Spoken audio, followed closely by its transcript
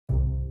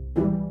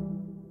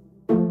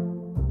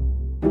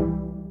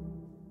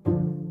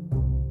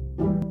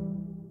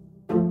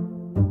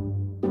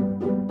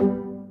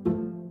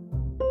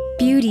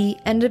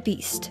and the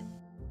Beast.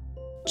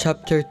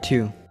 Chapter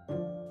 2.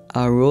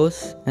 A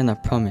Rose and a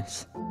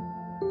Promise.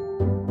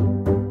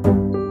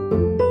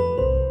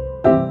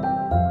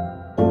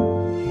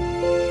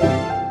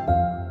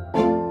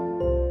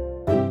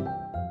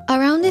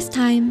 Around this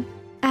time,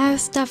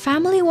 as the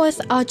family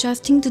was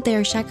adjusting to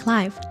their shack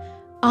life,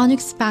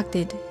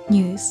 unexpected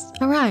news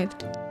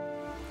arrived.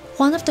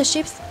 One of the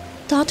ships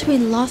thought to be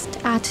lost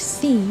at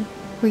sea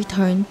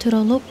returned to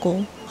the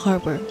local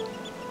harbor.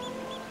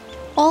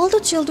 All the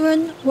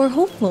children were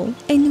hopeful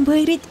and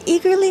waited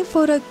eagerly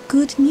for the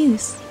good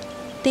news.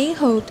 They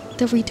hoped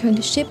the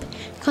returned ship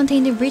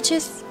contained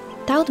riches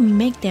that would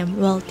make them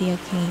wealthy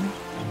again.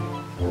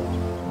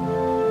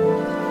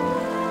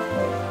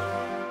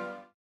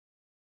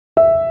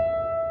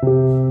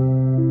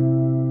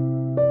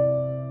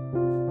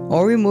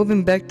 Are we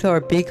moving back to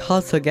our big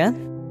house again?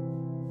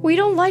 We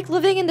don't like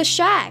living in the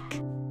shack.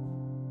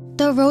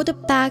 The road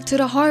back to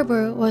the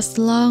harbor was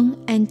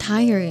long and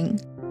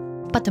tiring,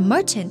 but the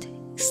merchant,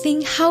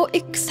 seeing how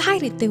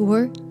excited they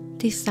were,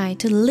 decided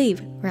to leave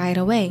right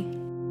away.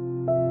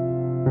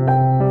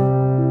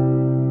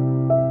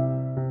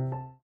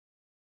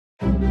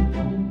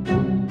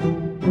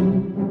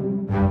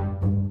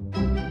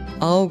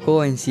 I'll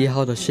go and see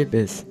how the ship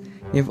is.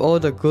 If all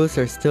the goods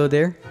are still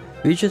there,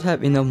 we should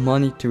have enough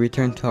money to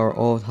return to our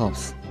old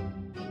house.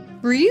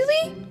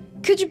 Really?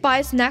 Could you buy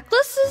us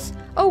necklaces?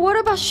 Oh, what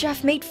about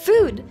chef-made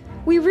food?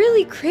 We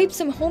really crave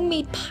some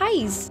homemade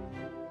pies.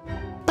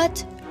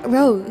 But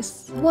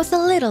Rose was a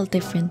little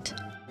different.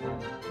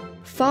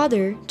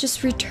 Father,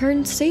 just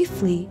return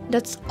safely.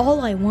 That's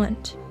all I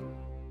want.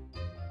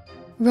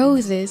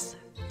 Rose's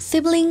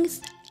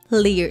siblings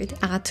leered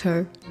at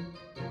her.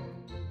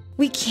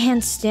 We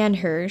can't stand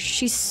her.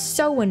 She's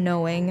so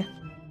annoying.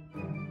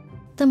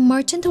 The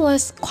merchant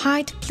was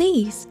quite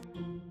pleased,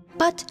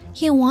 but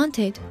he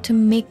wanted to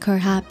make her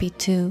happy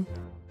too.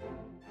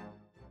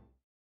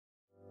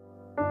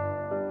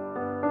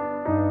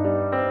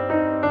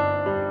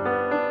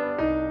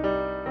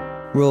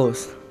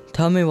 Rose,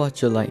 tell me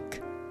what you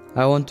like.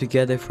 I want to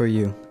get it for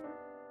you.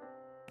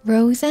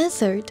 Rose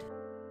answered,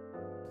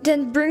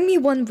 Then bring me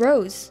one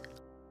rose.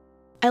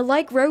 I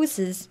like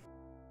roses.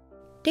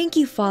 Thank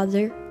you,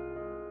 Father.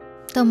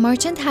 The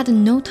merchant had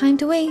no time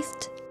to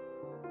waste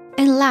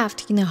and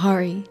left in a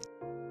hurry.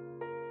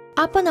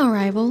 Upon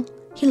arrival,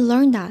 he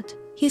learned that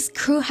his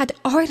crew had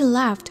already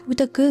left with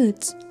the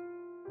goods.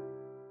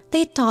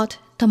 They thought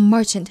the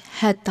merchant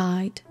had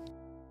died.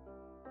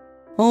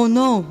 Oh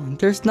no,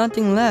 there's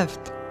nothing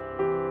left.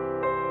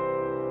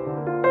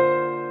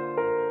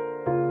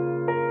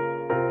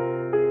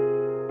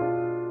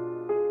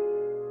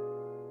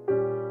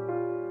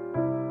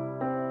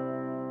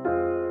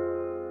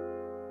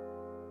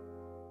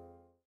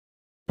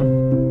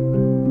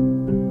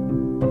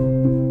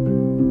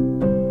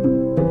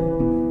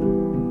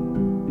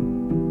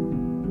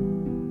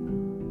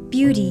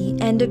 Beauty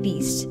and the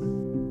Beast.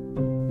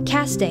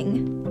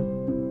 Casting.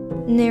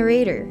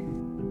 Narrator.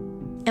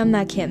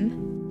 Emma Kim.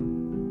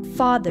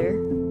 Father.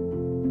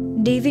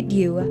 David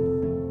Yu.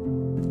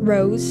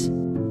 Rose.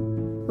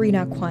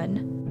 Rina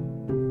Kwon.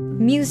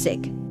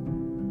 Music.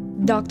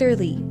 Dr.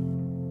 Lee.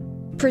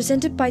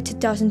 Presented by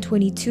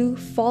 2022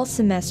 Fall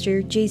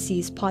Semester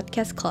JCS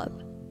Podcast Club.